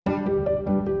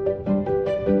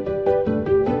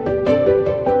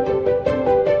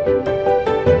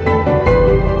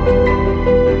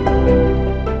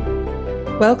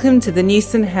Welcome to the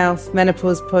Newson Health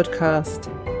Menopause Podcast.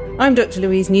 I'm Dr.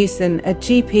 Louise Newson, a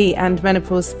GP and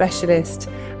menopause specialist,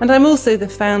 and I'm also the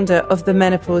founder of the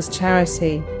Menopause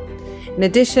Charity. In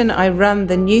addition, I run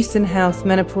the Newson Health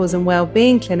Menopause and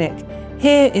Wellbeing Clinic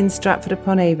here in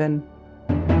Stratford-upon-Avon.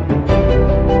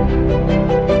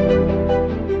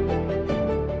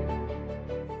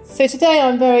 So today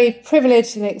I'm very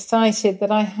privileged and excited that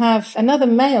I have another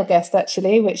male guest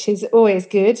actually, which is always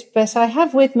good. But I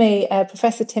have with me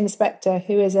Professor Tim Spector,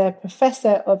 who is a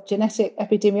Professor of Genetic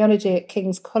Epidemiology at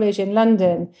King's College in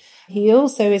London. He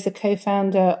also is a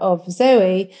co-founder of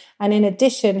Zoe. And in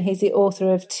addition, he's the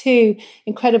author of two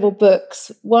incredible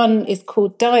books. One is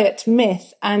called Diet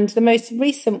Myth, and the most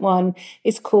recent one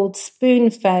is called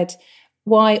Spoon-Fed: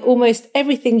 Why Almost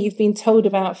Everything You've Been Told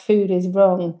About Food is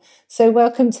Wrong. So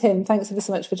welcome, Tim. Thanks ever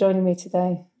so much for joining me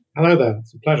today. Hello there.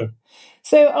 It's a pleasure.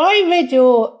 So I read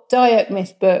your Diet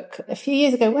Myth book a few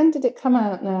years ago. When did it come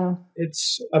out now?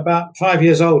 It's about 5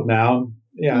 years old now.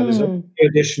 Yeah, there's a new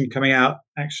edition coming out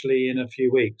actually in a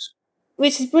few weeks.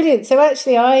 Which is brilliant. So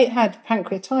actually I had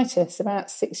pancreatitis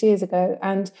about 6 years ago,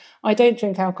 and I don't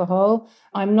drink alcohol.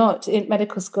 I'm not in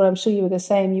medical school. I'm sure you were the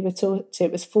same. You were taught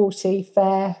it was 40,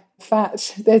 fair,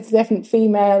 fat. There's definitely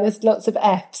female. There's lots of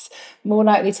Fs. More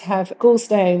likely to have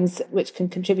gallstones, which can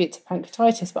contribute to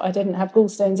pancreatitis, but I didn't have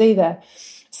gallstones either.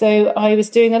 So I was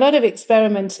doing a lot of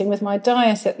experimenting with my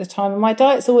diet at the time, and my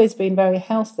diet's always been very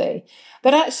healthy.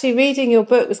 But actually reading your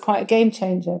book was quite a game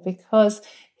changer, because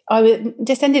I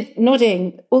just ended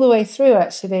nodding all the way through,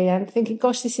 actually, and thinking,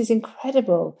 gosh, this is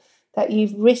incredible that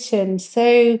you've written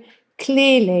so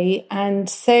clearly and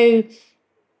so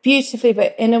beautifully,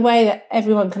 but in a way that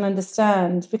everyone can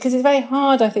understand. Because it's very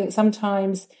hard, I think,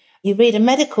 sometimes you read a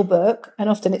medical book, and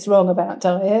often it's wrong about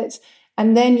diet,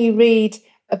 and then you read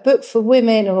a book for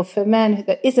women or for men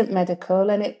that isn't medical,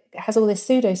 and it has all this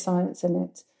pseudoscience in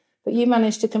it. But you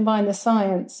managed to combine the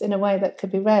science in a way that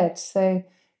could be read. So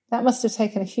that must have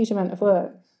taken a huge amount of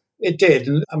work. It did.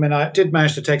 I mean, I did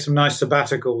manage to take some nice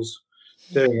sabbaticals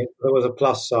doing it. There was a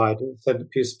plus side. I spent a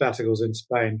few sabbaticals in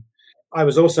Spain. I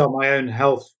was also on my own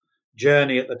health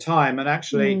journey at the time, and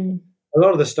actually a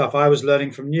lot of the stuff I was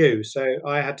learning from you. So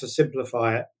I had to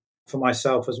simplify it for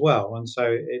myself as well. And so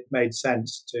it made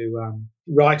sense to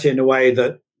write in a way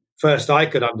that first I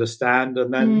could understand,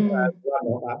 and then I'm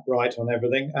not that bright on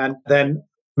everything, and then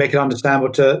make it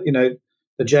understandable to,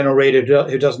 the general reader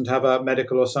who doesn't have a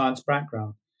medical or science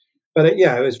background. But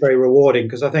it was very rewarding,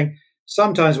 because I think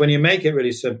sometimes when you make it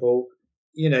really simple,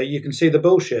 you can see the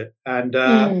bullshit. And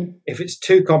if it's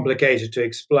too complicated to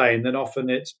explain, then often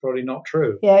it's probably not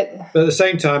true. Yeah. But at the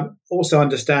same time, also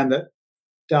understand that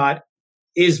diet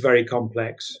is very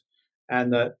complex,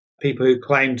 and that people who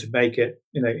claim to make it,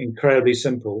 incredibly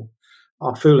simple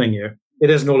are fooling you. It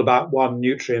isn't all about one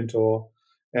nutrient or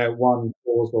one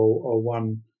cause or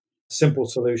one simple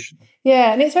solution.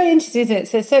 Yeah, and it's very interesting, isn't it?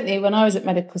 So certainly when I was at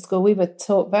medical school, we were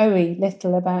taught very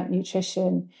little about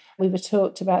nutrition. We were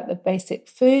taught about the basic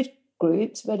food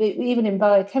groups, but even in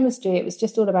biochemistry, it was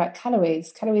just all about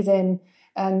calories in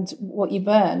and what you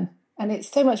burn. And it's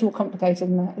so much more complicated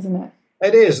than that, isn't it?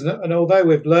 It is. And although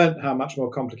we've learned how much more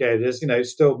complicated it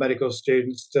is, still medical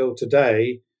students still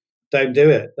today don't do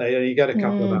it. They only get a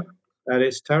couple of hours, and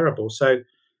it's terrible. So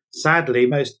sadly,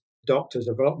 most doctors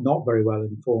are not very well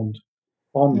informed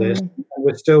on this. And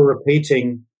we're still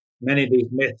repeating many of these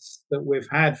myths that we've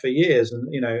had for years. And,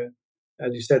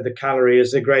 as you said, the calorie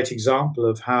is a great example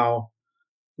of how,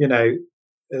 a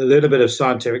little bit of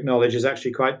scientific knowledge is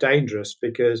actually quite dangerous,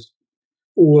 because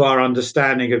all our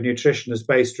understanding of nutrition is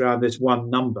based around this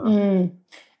one number.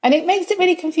 And it makes it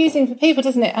really confusing for people,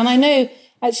 doesn't it? And I know,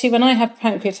 actually, when I had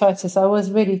pancreatitis, I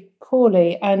was really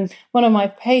poorly. And one of my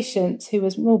patients who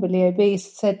was morbidly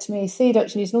obese said to me, see,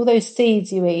 Dr. Newson, all those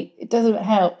seeds you eat, it doesn't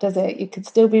help, does it? You could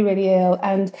still be really ill.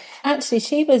 And actually,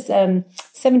 she was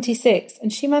 76,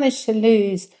 and she managed to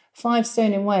lose 5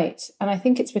 stone in weight. And I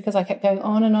think it's because I kept going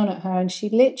on and on at her. And she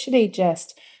literally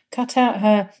just cut out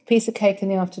her piece of cake in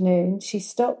the afternoon. She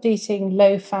stopped eating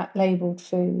low-fat labelled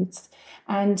foods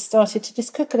and started to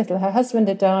just cook a little. Her husband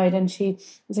had died, and she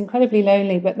was incredibly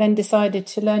lonely, but then decided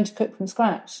to learn to cook from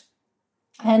scratch.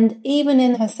 And even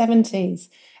in her 70s,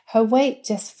 her weight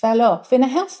just fell off in a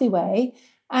healthy way,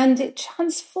 and it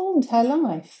transformed her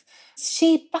life.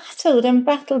 She battled and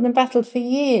battled and battled for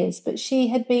years, but she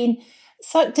had been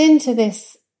sucked into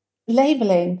this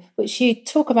labelling, which you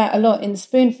talk about a lot in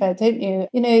Spoon-Fed, don't you?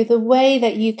 The way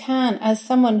that you can, as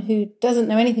someone who doesn't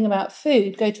know anything about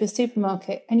food, go to a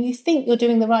supermarket and you think you're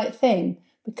doing the right thing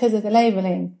because of the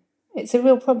labelling. It's a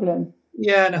real problem.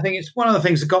 Yeah, and I think it's one of the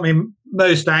things that got me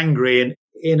most angry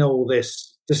in all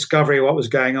this discovery of what was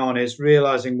going on, is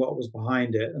realizing what was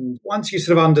behind it. And once you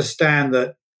sort of understand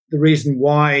that the reason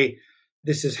why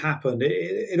this has happened,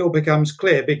 it all becomes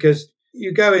clear, because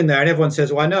you go in there and everyone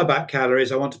says, well, I know about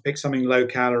calories. I want to pick something low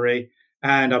calorie,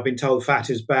 and I've been told fat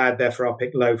is bad, therefore I'll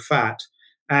pick low fat.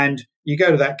 And you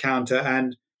go to that counter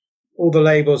and all the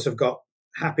labels have got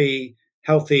happy,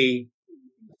 healthy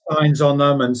signs on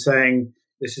them and saying,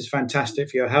 this is fantastic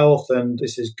for your health and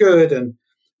this is good. And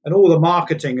all the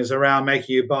marketing is around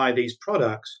making you buy these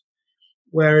products.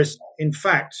 Whereas, in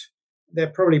fact, they're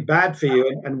probably bad for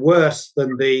you and worse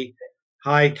than the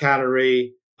high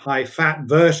calorie, high fat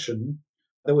version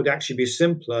that would actually be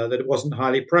simpler, that it wasn't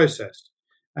highly processed.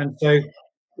 And so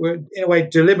we're, in a way,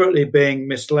 deliberately being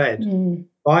misled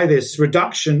by this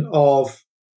reduction of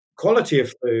quality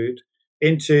of food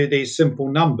into these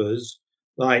simple numbers,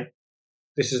 like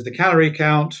this is the calorie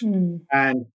count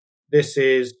and this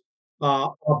is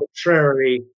our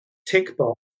arbitrary tick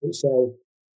box that says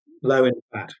low in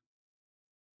fat.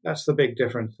 That's the big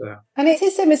difference there. And it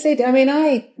is so misleading. I mean,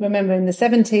 I remember in the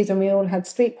 70s when we all had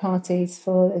street parties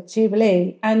for the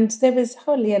Jubilee, and there was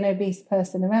hardly an obese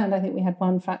person around. I think we had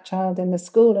one fat child in the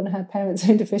school, and her parents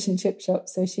owned a fish and chip shop,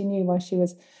 so she knew why she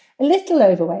was a little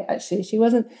overweight, actually. She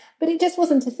wasn't, but it just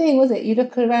wasn't a thing, was it? You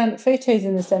look around at photos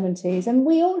in the 70s, and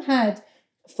we all had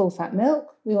full fat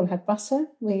milk, we all had butter,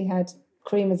 we had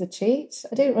cream as a cheat.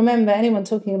 I don't remember anyone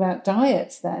talking about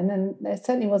diets then, and there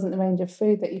certainly wasn't the range of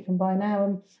food that you can buy now.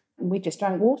 And we just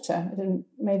drank water,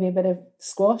 maybe a bit of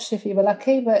squash if you were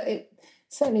lucky, but it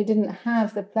certainly didn't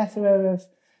have the plethora of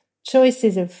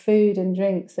choices of food and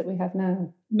drinks that we have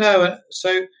now. No,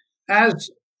 so as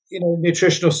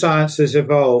nutritional science has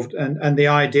evolved, and the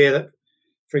idea that,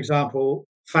 for example,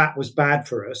 fat was bad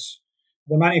for us,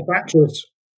 the manufacturers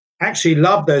actually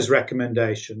loved those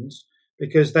recommendations,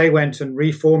 because they went and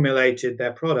reformulated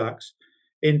their products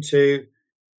into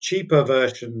cheaper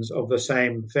versions of the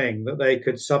same thing, that they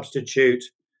could substitute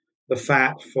the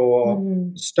fat for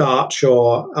starch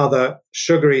or other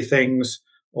sugary things,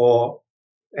 or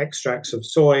extracts of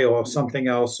soy or something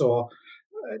else, or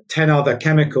 10 other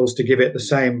chemicals to give it the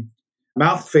same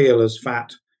mouthfeel as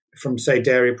fat from, say,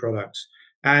 dairy products.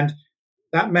 And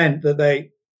that meant that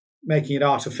they, making it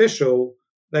artificial,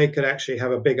 they could actually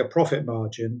have a bigger profit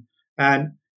margin, and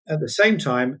at the same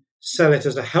time sell it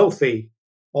as a healthy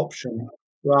option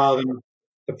rather than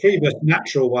the previous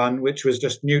natural one, which was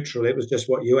just neutral. It was just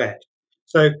what you ate.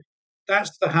 So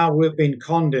that's how we've been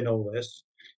conned in all this.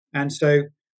 And so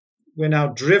we're now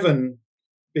driven,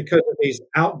 because of these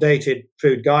outdated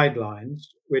food guidelines,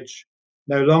 which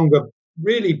no longer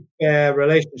really bear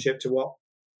relationship to what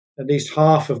at least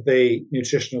half of the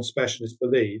nutritional specialists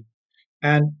believe,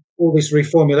 and all this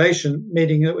reformulation,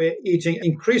 meaning that we're eating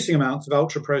increasing amounts of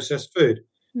ultra-processed food.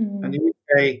 And the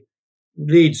UK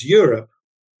leads Europe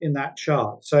in that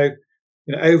chart. So,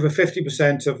 over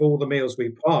 50% of all the meals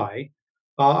we buy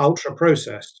are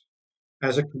ultra-processed,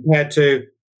 as compared to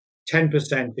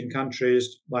 10% in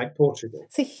countries like Portugal.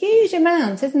 It's a huge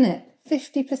amount, isn't it?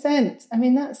 50%. I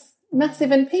mean, that's massive.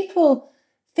 And people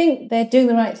think they're doing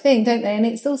the right thing, don't they? And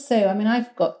it's also, I mean,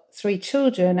 I've got 3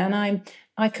 children, and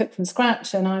I cook from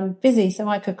scratch, and I'm busy, so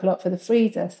I cook a lot for the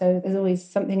freezer. So there's always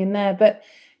something in there. But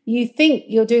you think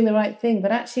you're doing the right thing,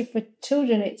 but actually for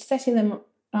children, it's setting them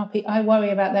up. I worry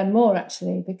about them more,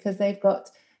 actually, because they've got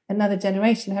another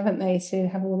generation, haven't they, to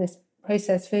have all this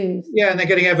processed food. Yeah, and they're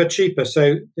getting ever cheaper.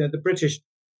 So the British,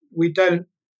 we don't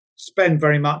spend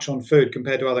very much on food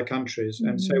compared to other countries.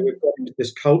 And so we've got into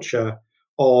this culture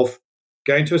of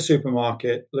going to a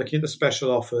supermarket, looking at the special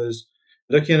offers,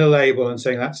 looking at a label and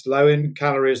saying that's low in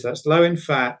calories, that's low in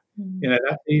fat,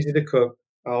 that's easy to cook.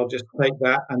 I'll just take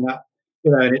that, and that,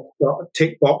 and it's got a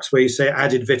tick box where you say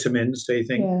added vitamins. So you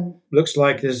think, looks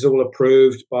like this is all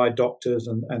approved by doctors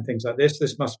and things like this.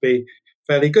 This must be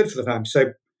fairly good for the family.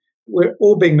 So we're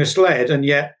all being misled. And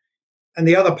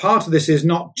the other part of this is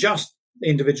not just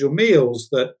individual meals,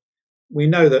 that we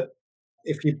know that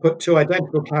if you put 2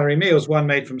 identical calorie meals, one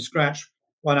made from scratch,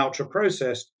 one ultra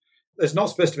processed, there's not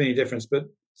supposed to be any difference, but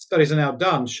studies are now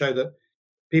done show that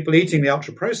people eating the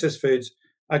ultra processed foods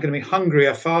are going to be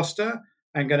hungrier faster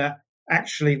and going to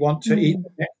actually want to eat the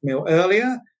next meal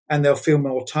earlier, and they'll feel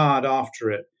more tired after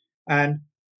it. And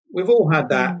we've all had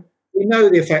that. We know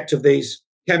the effect of these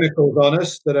chemicals on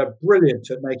us that are brilliant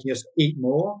at making us eat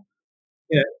more.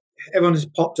 Everyone has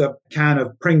popped a can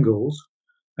of Pringles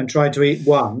and tried to eat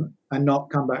one and not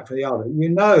come back for the other.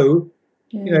 You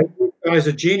guys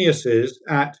are geniuses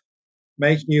at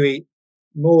making you eat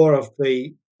more of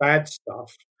the bad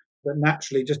stuff that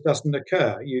naturally just doesn't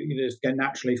occur. You just get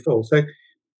naturally full. So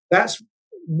that's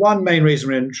one main reason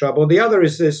we're in trouble. The other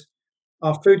is this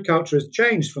our food culture has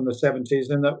changed from the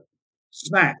 70s in that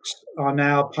snacks are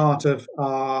now part of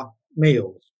our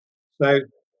meals. So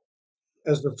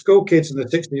as the school kids in the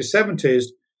 60s, 70s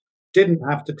didn't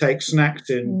have to take snacks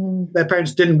in, their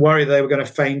parents didn't worry they were going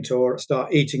to faint or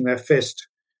start eating their fist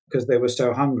because they were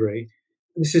so hungry.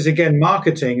 This is, again,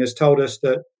 marketing has told us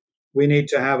that we need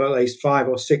to have at least 5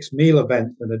 or 6 meal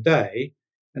events in a day.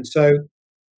 And so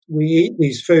we eat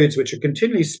these foods which are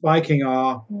continually spiking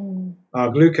our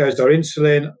glucose, our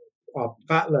insulin, our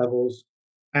fat levels.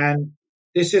 And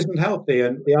this isn't healthy.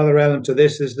 And the other element to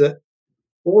this is that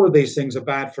all of these things are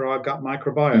bad for our gut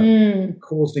microbiome,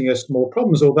 causing us more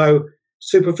problems, although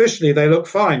superficially they look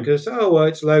fine because,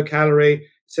 it's low calorie, it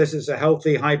says it's a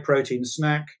healthy, high protein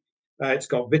snack. It's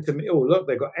got vitamin. Oh, look,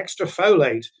 they've got extra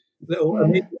folate, little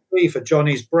omega-3 for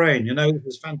Johnny's brain. This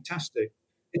is fantastic.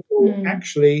 It's all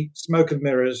actually smoke and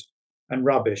mirrors and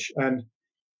rubbish. And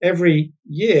every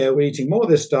year we're eating more of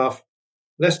this stuff.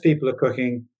 Less people are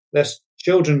cooking. Less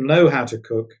children know how to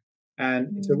cook.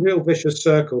 And it's a real vicious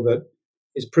circle that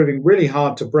is proving really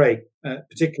hard to break,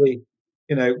 particularly,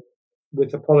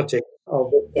 with the politics of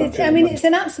it. It's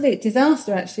an absolute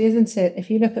disaster, actually, isn't it? If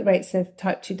you look at rates of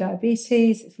type 2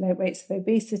 diabetes, rates of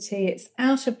obesity, it's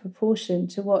out of proportion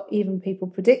to what even people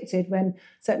predicted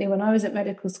certainly when I was at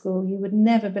medical school, you would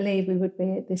never believe we would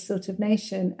be this sort of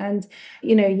nation. And,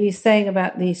 you're saying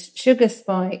about these sugar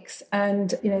spikes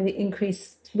and, the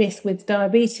increased risk with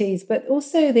diabetes, but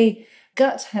also the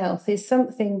gut health is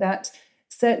something that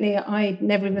certainly I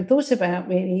never even thought about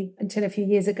really until a few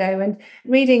years ago. And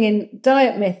reading in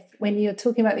Diet Myth, when you're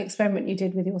talking about the experiment you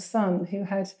did with your son who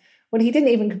he didn't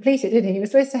even complete it, did he? He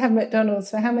was supposed to have McDonald's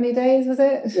for how many days, was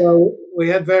it? Well, we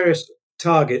had various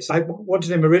targets. I wanted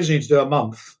him originally to do a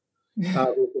month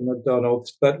with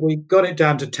McDonald's, but we got it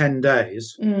down to 10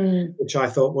 days, which I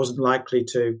thought wasn't likely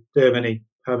to do him any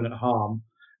permanent harm.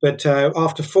 But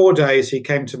after 4 days, he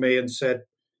came to me and said,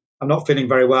 I'm not feeling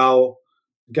very well,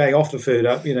 going off the food,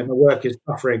 my work is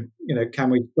suffering, can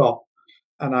we stop?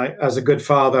 And I, as a good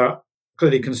father,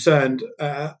 clearly concerned,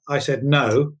 I said,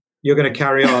 no, you're going to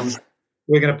carry on.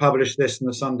 We're going to publish this in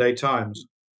the Sunday Times.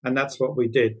 And that's what we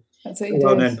did. That's what you did. A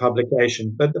well-known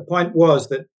publication. But the point was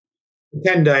that for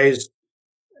 10 days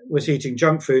was eating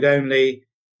junk food only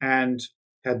and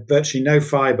had virtually no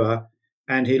fiber.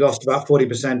 And he lost about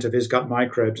 40% of his gut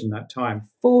microbes in that time.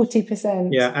 40%?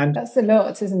 Yeah. And that's a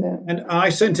lot, isn't it? And I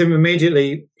sent him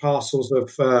immediately parcels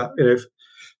of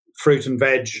fruit and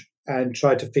veg and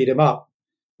tried to feed him up.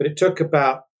 But it took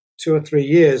about 2 or 3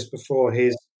 years before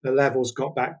the levels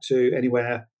got back to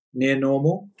anywhere near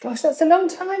normal. Gosh, that's a long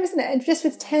time, isn't it? And just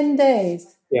with 10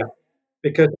 days. Yeah,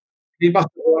 because he must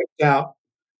have wiped out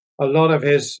a lot of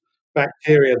his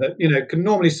bacteria that, can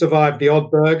normally survive the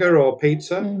odd burger or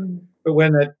pizza. But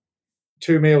when they're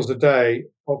 2 meals a day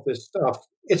of this stuff,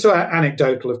 it's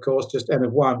anecdotal, of course, just N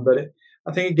of one, but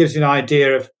I think it gives you an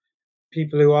idea of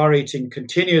people who are eating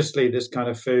continuously this kind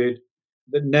of food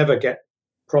that never get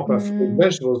proper fruit and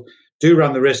vegetables do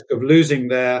run the risk of losing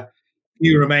their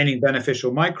few remaining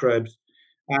beneficial microbes.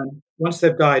 And once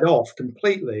they've died off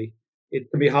completely, it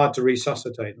can be hard to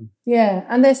resuscitate them. Yeah,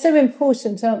 and they're so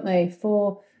important, aren't they,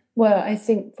 for... Well, I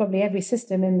think probably every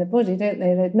system in the body, don't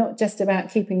they? They're not just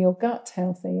about keeping your gut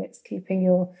healthy, it's keeping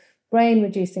your brain,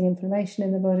 reducing inflammation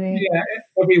in the body. Yeah,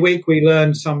 every week we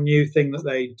learn some new thing that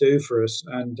they do for us.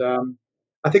 And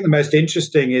I think the most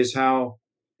interesting is how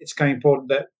it's kind of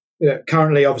important that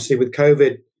currently, obviously, with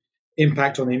COVID,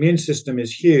 impact on the immune system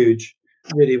is huge.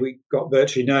 Really, we've got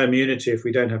virtually no immunity if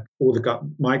we don't have all the gut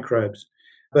microbes.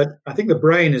 But I think the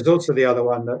brain is also the other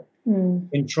one that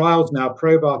in trials now,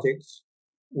 probiotics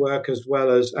work as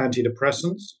well as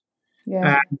antidepressants.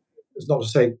 Yeah. And it's not to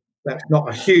say that's not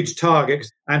a huge target,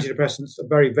 because antidepressants are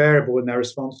very variable in their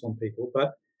response on people.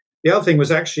 But the other thing was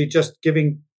actually just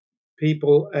giving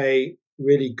people a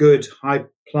really good high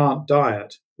plant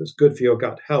diet that's good for your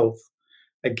gut health,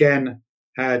 again,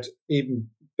 had even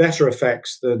better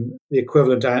effects than the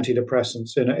equivalent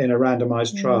antidepressants in a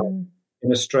randomized trial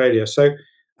in Australia. So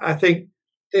I think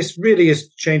this really is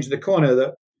changing the corner,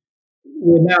 that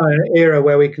we're now in an era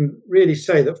where we can really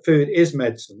say that food is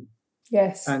medicine.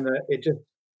 Yes. And that it just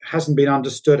hasn't been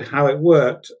understood how it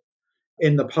worked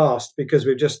in the past, because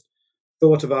we've just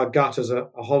thought of our gut as a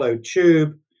hollow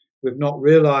tube. We've not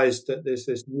realized that there's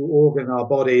this new organ in our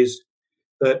bodies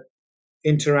that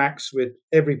interacts with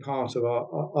every part of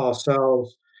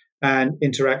ourselves and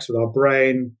interacts with our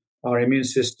brain, our immune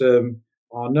system,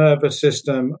 our nervous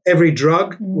system. Every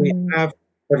drug we have,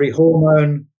 every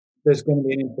hormone, there's going to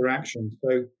be an interaction.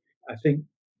 So I think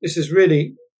this is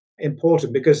really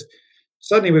important, because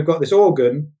suddenly we've got this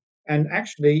organ, and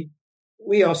actually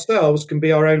we ourselves can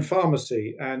be our own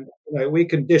pharmacy, and we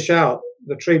can dish out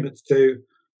the treatments to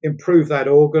improve that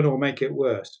organ or make it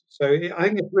worse. So I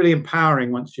think it's really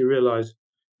empowering once you realise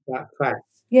that fact.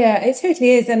 Yeah, it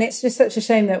totally is. And it's just such a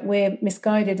shame that we're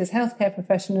misguided as healthcare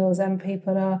professionals, and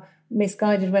people are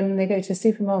misguided when they go to a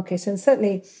supermarket. And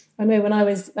certainly, I know when I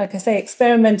was, like I say,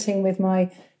 experimenting with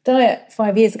my diet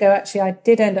 5 years ago, actually, I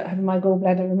did end up having my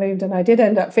gallbladder removed and I did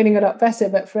end up feeling a lot better.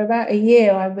 But for about a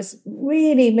year, I was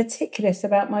really meticulous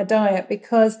about my diet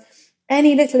because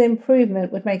any little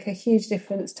improvement would make a huge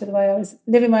difference to the way I was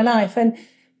living my life.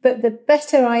 But the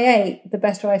better I ate, the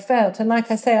better I felt. And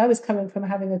like I say, I was coming from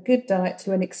having a good diet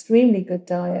to an extremely good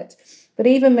diet. But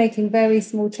even making very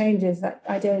small changes, that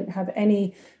I don't have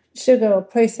any sugar or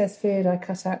processed food, I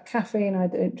cut out caffeine, I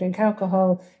don't drink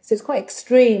alcohol. So it's quite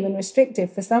extreme and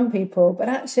restrictive for some people. But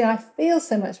actually, I feel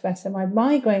so much better. My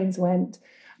migraines went,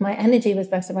 my energy was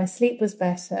better, my sleep was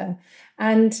better.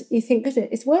 And you think, good,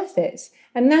 it's worth it.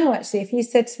 And now, actually, if you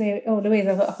said to me, oh, Louise,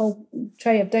 I've got a whole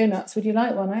tray of donuts, would you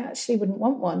like one? I actually wouldn't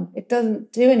want one. It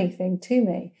doesn't do anything to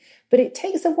me. But it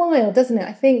takes a while, doesn't it?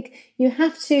 I think you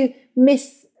have to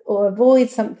miss or avoid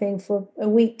something for a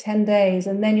week, 10 days,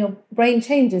 and then your brain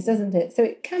changes, doesn't it? So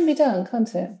it can be done,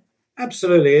 can't it?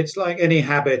 Absolutely. It's like any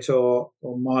habit or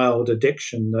mild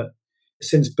addiction that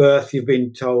since birth you've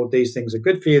been told these things are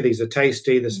good for you, these are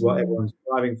tasty, this is what everyone's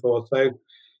striving for. So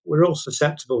we're all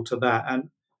susceptible to that. And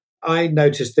I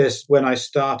noticed this when I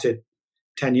started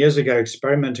 10 years ago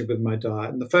experimenting with my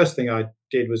diet. And the first thing I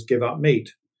did was give up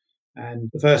meat. And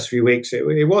the first few weeks, it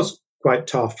was quite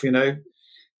tough,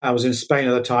 I was in Spain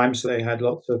at the time, so they had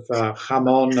lots of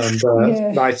jamon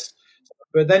and rice.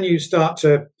 But then you start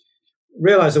to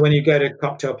realize that when you go to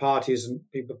cocktail parties and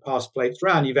people pass plates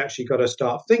around, you've actually got to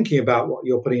start thinking about what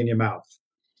you're putting in your mouth.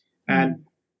 And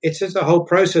it's just a whole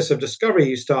process of discovery.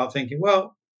 You start thinking,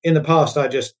 well, in the past, I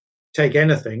just take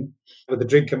anything with a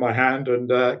drink in my hand and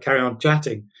carry on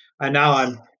chatting. And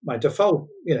now my default,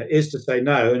 is to say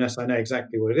no, unless I know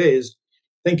exactly what it is,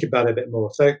 think about it a bit more.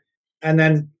 So, and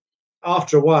then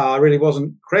after a while, I really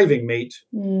wasn't craving meat.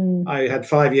 I had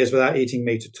 5 years without eating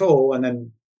meat at all, and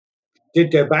then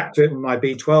did go back to it when my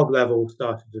B12 level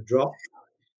started to drop.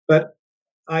 But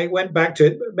I went back to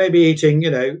it, maybe eating,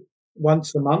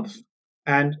 once a month.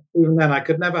 And even then, I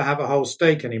could never have a whole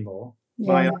steak anymore.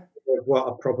 My idea of what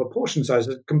a proper portion size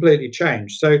has completely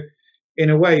changed. So in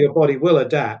a way, your body will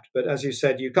adapt. But as you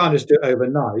said, you can't just do it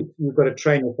overnight. You've got to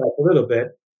train yourself a little bit,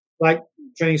 like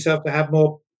training yourself to have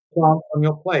more plants on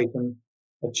your plate and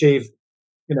achieve,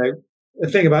 the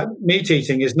thing about meat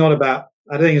eating is not about,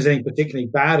 I don't think there's anything particularly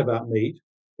bad about meat.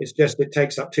 It's just it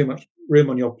takes up too much room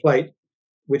on your plate,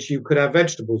 which you could have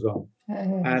vegetables on.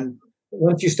 And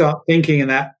once you start thinking in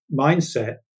that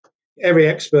mindset, every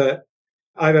expert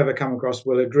I've ever come across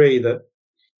will agree that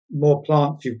more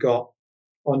plants you've got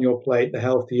on your plate, the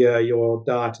healthier your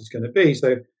diet is going to be.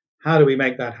 So how do we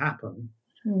make that happen?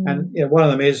 And one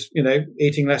of them is,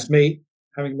 eating less meat,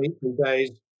 having meat-free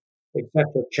days,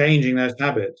 etc., changing those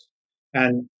habits.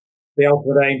 And the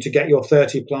ultimate aim to get your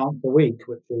 30 plants a week,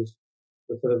 which is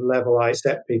the sort of level I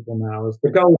set people now as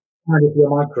the goal of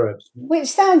your microbes. Which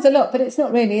sounds a lot, but it's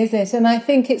not really, is it? And I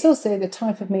think it's also the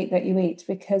type of meat that you eat,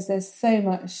 because there's so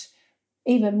much,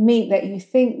 even meat that you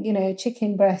think,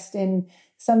 chicken breast in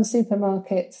some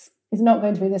supermarkets is not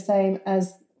going to be the same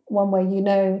as one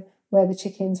where where the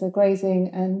chickens were grazing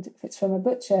and if it's from a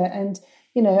butcher. And,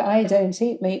 I don't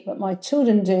eat meat, but my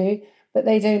children do, but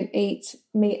they don't eat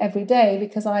meat every day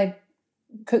because I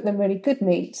cook them really good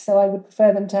meat. So I would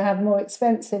prefer them to have more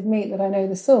expensive meat that I know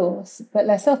the source, but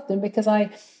less often, because I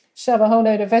shove a whole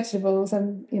load of vegetables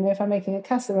and, if I'm making a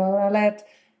casserole, I'll add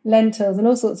lentils and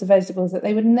all sorts of vegetables that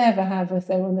they would never have if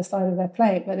they were on the side of their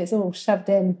plate, but it's all shoved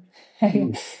in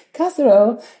a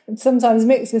casserole and sometimes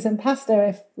mixed with some pasta.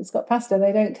 If it's got pasta,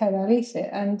 they don't care, they'll eat it.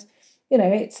 And,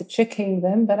 it's tricking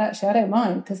them, but actually I don't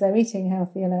mind because they're eating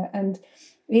healthier. And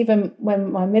even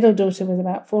when my middle daughter was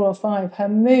about 4 or 5, her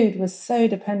mood was so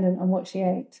dependent on what she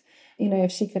ate.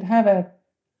 If she could have a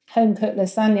home-cooked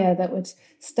lasagna that would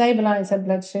stabilise her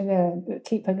blood sugar,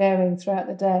 keep her going throughout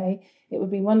the day, it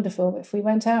would be wonderful. But if we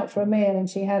went out for a meal and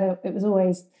she had it was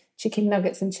always chicken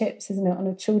nuggets and chips, isn't it, on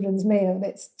a children's meal,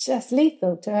 it's just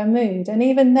lethal to her mood. And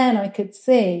even then I could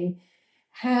see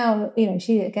how,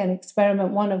 she, again,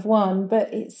 experiment one of one,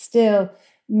 but it still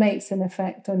makes an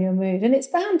effect on your mood. And it's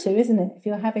bound to, isn't it, if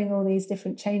you're having all these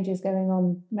different changes going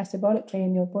on metabolically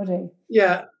in your body.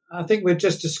 Yeah, I think we're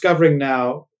just discovering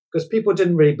now, because people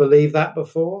didn't really believe that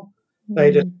before.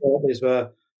 They just thought these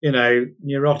were,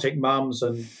 neurotic mums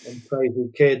and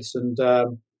crazy kids, and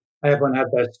everyone had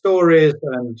their stories,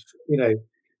 and,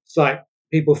 it's like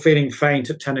people feeling faint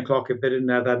at 10 o'clock if they didn't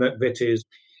have their McVitie's.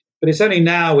 But it's only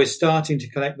now we're starting to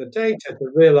collect the data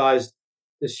to realize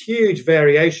this huge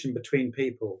variation between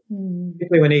people,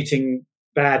 particularly when eating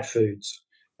bad foods.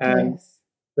 And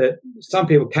that some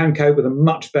people can cope with them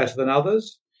much better than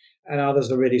others, and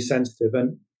others are really sensitive.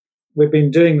 And we've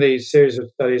been doing these series of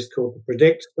studies called the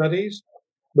PREDICT studies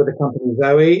with the company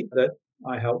Zoe that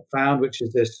I helped found, which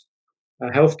is this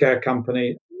healthcare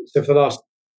company. So for the last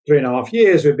 3.5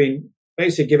 years, we've been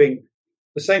basically giving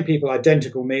the same people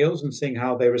identical meals and seeing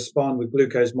how they respond with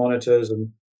glucose monitors and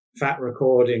fat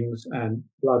recordings and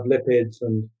blood lipids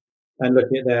and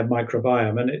looking at their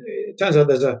microbiome. And it turns out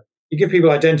you give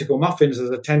people identical muffins, there's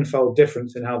a 10-fold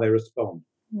difference in how they respond.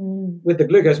 With the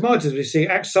glucose monitors, we see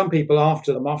actually some people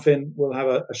after the muffin will have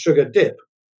a sugar dip.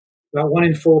 About 1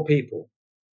 in 4 people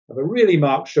have a really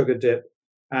marked sugar dip,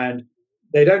 and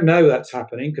they don't know that's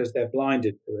happening because they're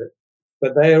blinded to it.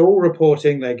 But they are all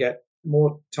reporting they get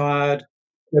more tired.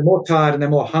 They're more tired and they're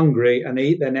more hungry, and they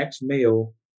eat their next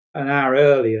meal an hour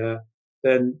earlier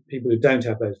than people who don't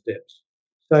have those dips.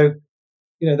 So,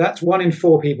 that's 1 in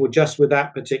 4 people just with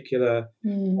that particular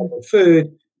type of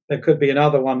food. There could be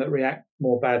another one that reacts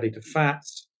more badly to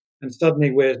fats. And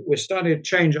suddenly we're starting to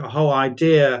change our whole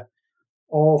idea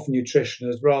of nutrition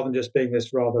as rather than just being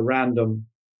this rather random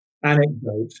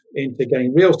anecdote into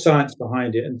getting real science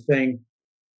behind it and seeing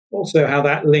also how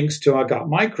that links to our gut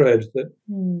microbes. That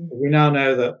we now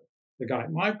know that the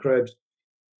gut microbes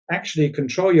actually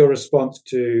control your response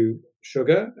to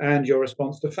sugar and your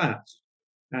response to fats.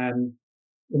 And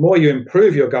the more you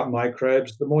improve your gut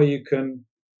microbes, the more you can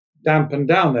dampen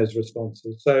down those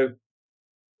responses. So,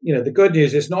 the good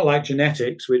news is not like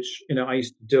genetics, which, I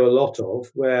used to do a lot of,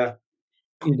 where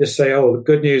you just say, oh, the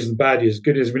good news and bad news.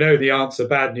 Good news, we know the answer.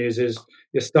 Bad news is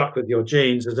you're stuck with your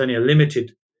genes. There's only a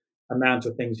limited amount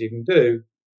of things you can do.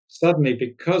 Suddenly,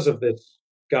 because of this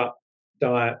gut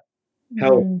diet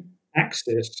health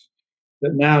axis,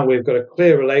 that now we've got a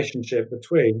clear relationship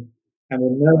between, and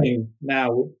we're knowing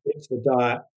now it's the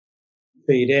diet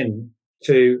feed in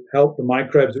to help the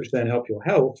microbes, which then help your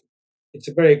health. It's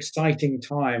a very exciting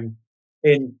time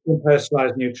in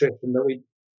personalized nutrition that we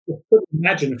couldn't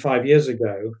imagine 5 years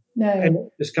ago. No. And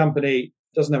this company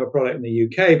doesn't have a product in the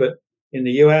UK, but in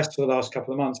the US for the last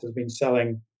couple of months has been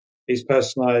selling these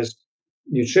personalized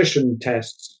nutrition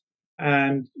tests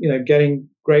and, getting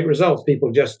great results.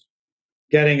 People just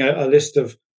getting a list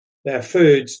of their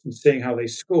foods and seeing how they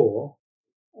score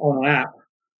on an app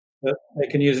that they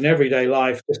can use in everyday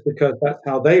life just because that's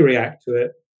how they react to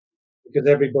it, because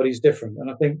everybody's different.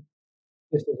 And I think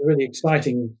this is a really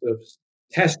exciting sort of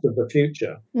test of the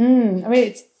future.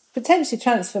 It's potentially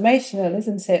transformational,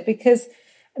 isn't it? Because,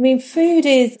 food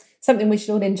is something we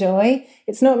should all enjoy.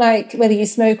 It's not like whether you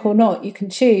smoke or not, you can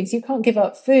choose. You can't give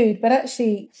up food. But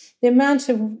actually, the amount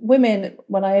of women,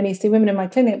 well, I only see women in my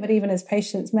clinic, but even as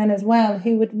patients, men as well,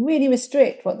 who would really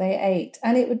restrict what they ate.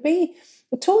 And it would be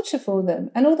a torture for them.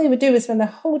 And all they would do is spend the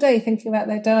whole day thinking about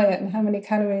their diet and how many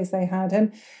calories they had.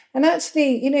 And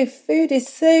actually, food is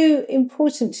so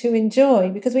important to enjoy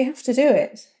because we have to do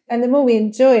it. And the more we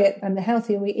enjoy it and the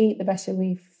healthier we eat, the better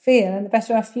we feel and the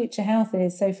better our future health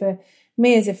is. So for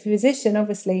me as a physician,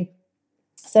 obviously,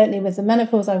 certainly with the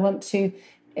menopause, I want to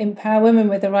empower women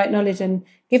with the right knowledge and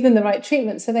give them the right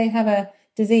treatment so they have a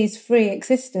disease-free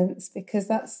existence, because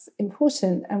that's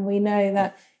important. And we know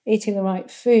that eating the right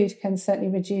food can certainly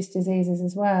reduce diseases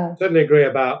as well. I totally agree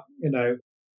about,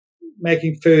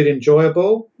 making food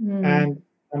enjoyable. And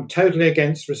I'm totally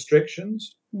against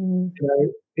restrictions.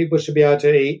 People should be able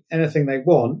to eat anything they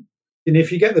want. And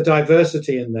if you get the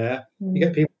diversity in there, you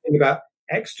get people thinking about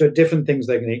extra different things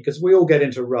they can eat, because we all get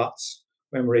into ruts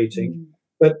when we're eating.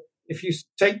 But if you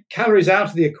take calories out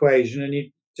of the equation and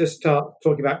you just start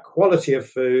talking about quality of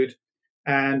food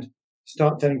and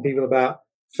start telling people about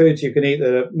foods you can eat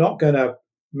that are not going to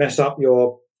mess up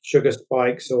your sugar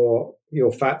spikes or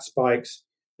your fat spikes,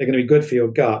 they're going to be good for your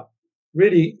gut.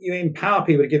 Really, you empower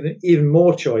people to give them even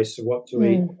more choice of what to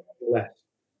eat, less.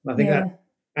 And I think that's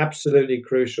absolutely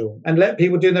crucial. And let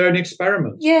people do their own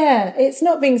experiments. Yeah, it's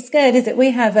not being scared, is it?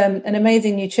 We have an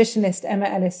amazing nutritionist, Emma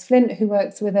Ellis-Flint, who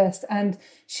works with us, and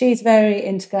she's very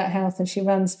into gut health and she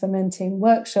runs fermenting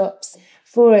workshops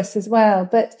for us as well.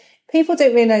 But people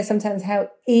don't realise sometimes how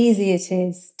easy it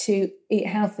is to eat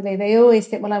healthily. They always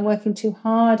think, well, I'm working too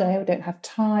hard, I don't have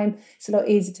time, it's a lot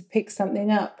easier to pick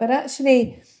something up. But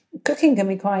actually, cooking can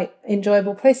be quite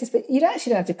enjoyable process, but you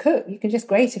actually don't have to cook. You can just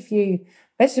grate a few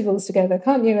vegetables together,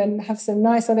 can't you? And have some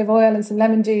nice olive oil and some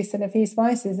lemon juice and a few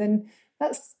spices. And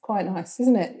that's quite nice,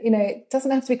 isn't it? It doesn't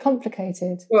have to be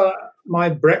complicated. Well, my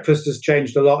breakfast has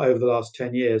changed a lot over the last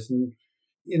 10 years. And,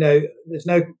 there's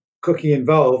no cooking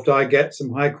involved, I get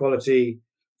some high quality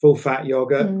full fat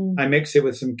yogurt. I mix it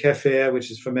with some kefir,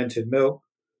 which is fermented milk.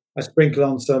 I sprinkle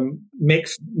on some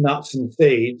mixed nuts and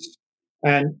seeds,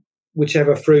 and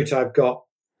whichever fruit I've got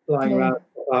lying around,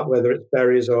 whether it's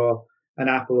berries or an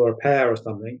apple or a pear or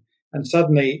something. And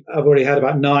suddenly I've already had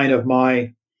about 9 of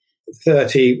my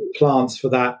 30 plants for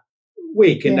that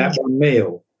week in that one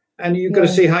meal. And you've got to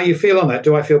see how you feel on that.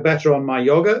 Do I feel better on my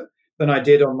yogurt than I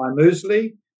did on my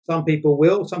muesli? Some people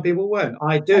will, some people won't.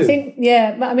 I do. I think,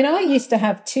 I used to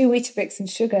have 2 Weetabix and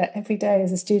sugar every day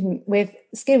as a student with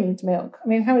skimmed milk. I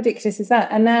mean, how ridiculous is that?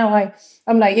 And now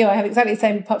I'm like you, I have exactly the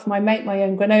same, apart from I make my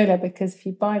own granola, because if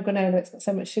you buy granola, it's got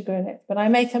so much sugar in it. But I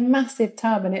make a massive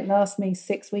tub and it lasts me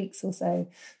 6 weeks or so.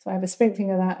 So I have a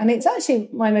sprinkling of that. And it's actually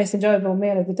my most enjoyable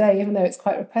meal of the day, even though it's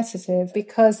quite repetitive,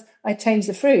 because I change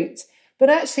the fruit.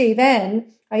 But actually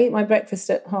then I eat my breakfast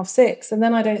at 6:30 and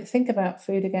then I don't think about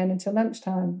food again until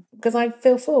lunchtime because I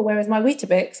feel full. Whereas my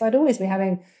Weetabix, I'd always be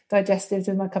having digestives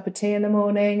with my cup of tea in the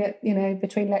morning,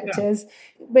 between lectures.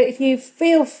 Yeah. But if you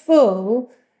feel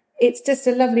full, it's just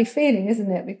a lovely feeling,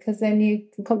 isn't it? Because then you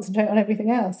can concentrate on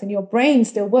everything else and your brain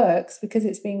still works because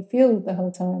it's being fueled the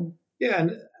whole time. Yeah,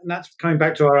 and that's coming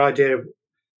back to our idea of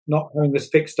not having this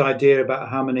fixed idea about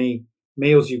how many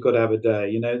meals you've got to have a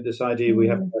day. This idea we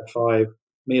have to have 5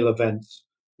 meal events,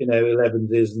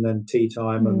 11s and then tea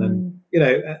time. And then,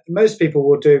 most people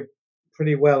will do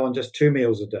pretty well on just 2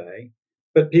 meals a day,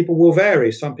 but people will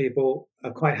vary. Some people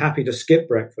are quite happy to skip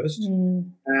breakfast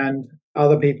and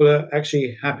other people are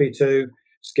actually happy to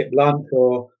skip lunch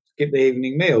or skip the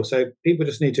evening meal. So people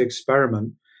just need to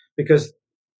experiment because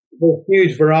there's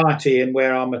huge variety in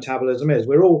where our metabolism is.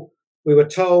 We were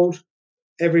told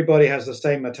everybody has the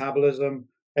same metabolism.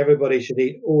 Everybody should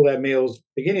eat all their meals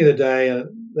beginning of the day and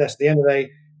that's the end of the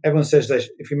day. Everyone says if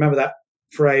you remember that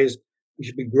phrase, you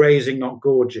should be grazing, not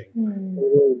gorging.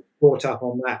 We're all brought up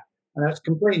on that. And that's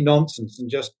complete nonsense and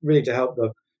just really to help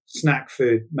the snack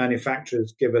food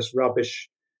manufacturers give us rubbish,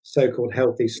 so-called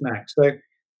healthy snacks. So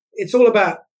it's all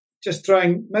about just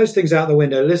throwing most things out the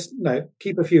window.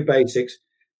 Keep a few basics,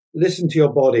 listen to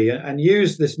your body and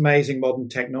use this amazing modern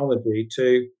technology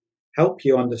to help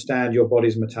you understand your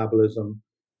body's metabolism.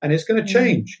 And it's going to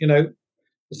change. The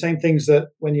same things that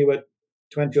when you were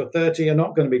 20 or 30 are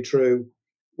not going to be true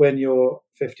when you're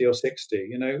 50 or 60.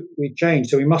 We change.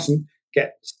 So we mustn't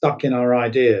get stuck in our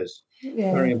ideas.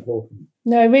 Yeah. Very important.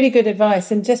 No, really good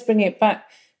advice. And just bring it back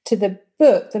to the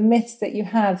book, the myths that you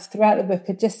have throughout the book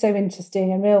are just so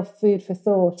interesting and real food for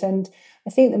thought. And I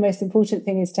think the most important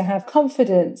thing is to have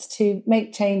confidence to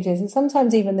make changes. And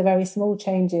sometimes even the very small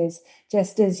changes,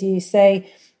 just as you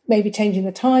say, maybe changing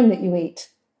the time that you eat,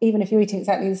 even if you're eating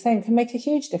exactly the same, can make a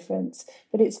huge difference.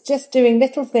 But it's just doing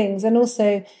little things. And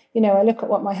also, I look at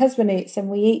what my husband eats and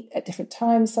we eat at different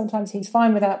times. Sometimes he's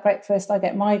fine without breakfast. I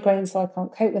get migraines, so I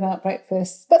can't cope without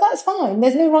breakfast. But that's fine.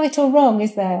 There's no right or wrong,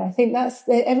 is there? I think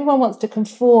everyone wants to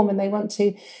conform and they want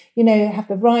to, have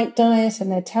the right diet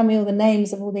and they tell me all the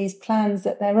names of all these plans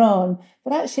that they're on.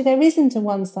 But actually there isn't a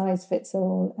one size fits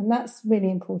all. And that's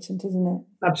really important, isn't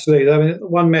it? Absolutely. I mean,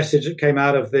 one message that came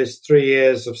out of this 3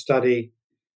 years of study,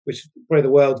 which is probably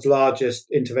the world's largest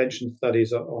intervention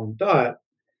studies on diet,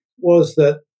 was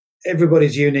that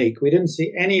everybody's unique. We didn't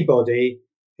see anybody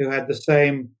who had the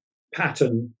same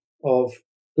pattern of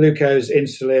glucose,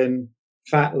 insulin,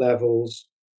 fat levels,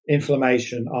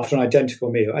 inflammation after an identical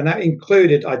meal. And that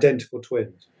included identical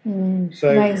twins.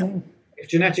 So amazing. If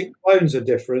genetic clones are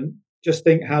different, just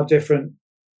think how different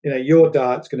your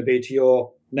diet's going to be to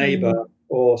your neighbor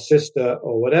or sister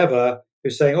or whatever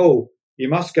who's saying, oh, you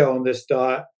must go on this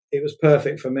diet. It was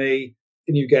perfect for me.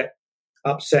 And you get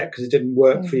upset because it didn't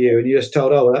work for you. And you're just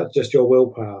told, oh, that's just your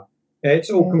willpower. It's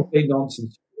all complete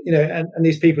nonsense. And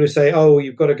these people who say, oh,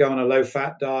 you've got to go on a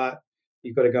low-fat diet.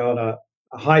 You've got to go on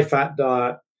a high-fat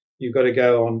diet. You've got to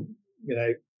go on,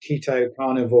 keto,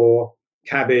 carnivore,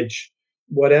 cabbage,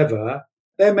 whatever.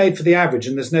 They're made for the average.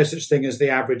 And there's no such thing as the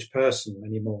average person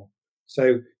anymore.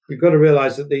 So we've got to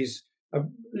realize that these are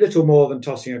little more than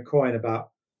tossing a coin about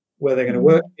where they're going to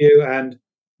work for you, and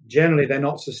generally they're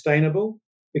not sustainable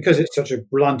because it's such a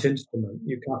blunt instrument.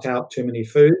 You cut out too many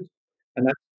foods, and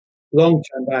that's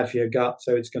long-term bad for your gut,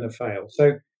 so it's going to fail.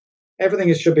 So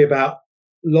everything should be about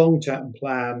long-term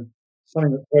plan,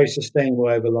 something that's very sustainable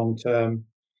over long-term.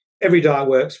 Every diet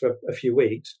works for a few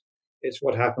weeks. It's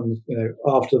what happens,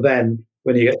 after then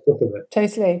when you get sick of it.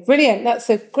 Totally. Brilliant.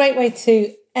 That's a great way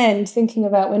to end, thinking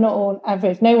about we're not all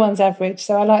average. No one's average.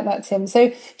 So I like that, Tim.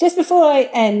 So just before I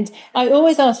end, I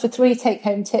always ask for 3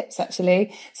 take-home tips,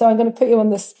 actually. So I'm going to put you on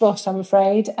the spot, I'm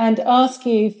afraid, and ask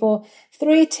you for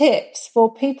 3 tips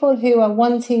for people who are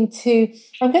wanting to,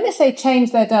 I'm going to say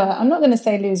change their diet. I'm not going to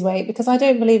say lose weight, because I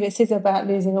don't believe it is about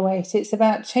losing a weight. It's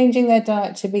about changing their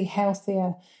diet to be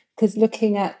healthier, because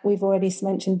we've already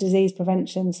mentioned disease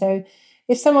prevention. So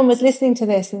if someone was listening to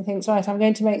this and thinks, right, I'm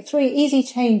going to make 3 easy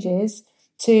changes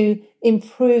to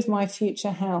improve my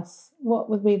future health,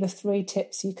 what would be the 3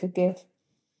 tips you could give?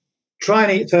 Try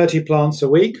and eat 30 plants a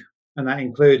week, and that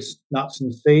includes nuts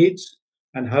and seeds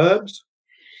and herbs.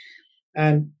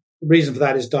 And the reason for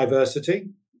that is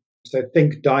diversity. So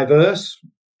think diverse,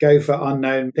 go for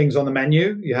unknown things on the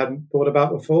menu you hadn't thought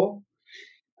about before.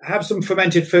 Have some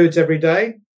fermented foods every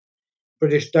day.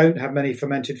 British don't have many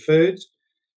fermented foods.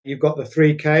 You've got the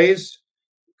 3 Ks,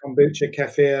 kombucha,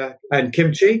 kefir, and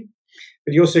kimchi.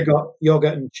 But you also got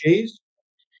yogurt and cheese.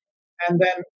 And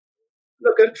then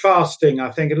look at fasting,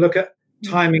 I think, and look at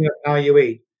timing of how you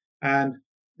eat. And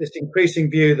this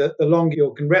increasing view that the longer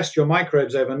you can rest your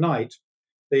microbes overnight,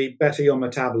 the better your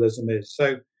metabolism is.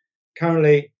 So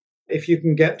currently, if you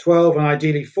can get 12 and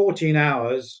ideally 14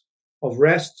 hours of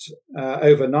rest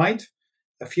overnight,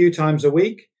 a few times a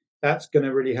week, that's going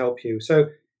to really help you. So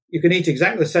you can eat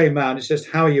exactly the same amount. It's just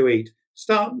how you eat.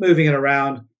 Start moving it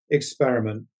around,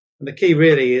 experiment. And the key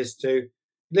really is to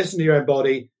listen to your own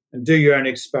body and do your own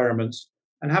experiments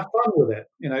and have fun with it.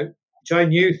 Try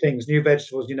new things, new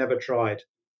vegetables you never tried,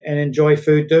 and enjoy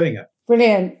food doing it.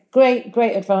 Brilliant.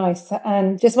 Great advice.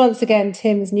 And just once again,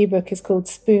 Tim's new book is called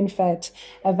Spoon Fed,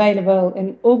 available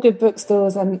in all good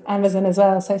bookstores and Amazon as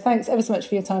well. So thanks ever so much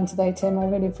for your time today, Tim. I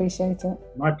really appreciate it.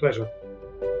 My pleasure.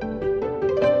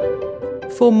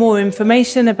 For more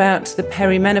information about the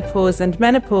perimenopause and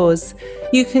menopause,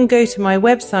 you can go to my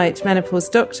website,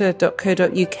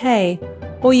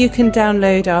 menopausedoctor.co.uk, or you can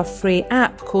download our free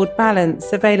app called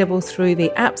Balance, available through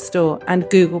the App Store and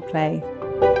Google Play.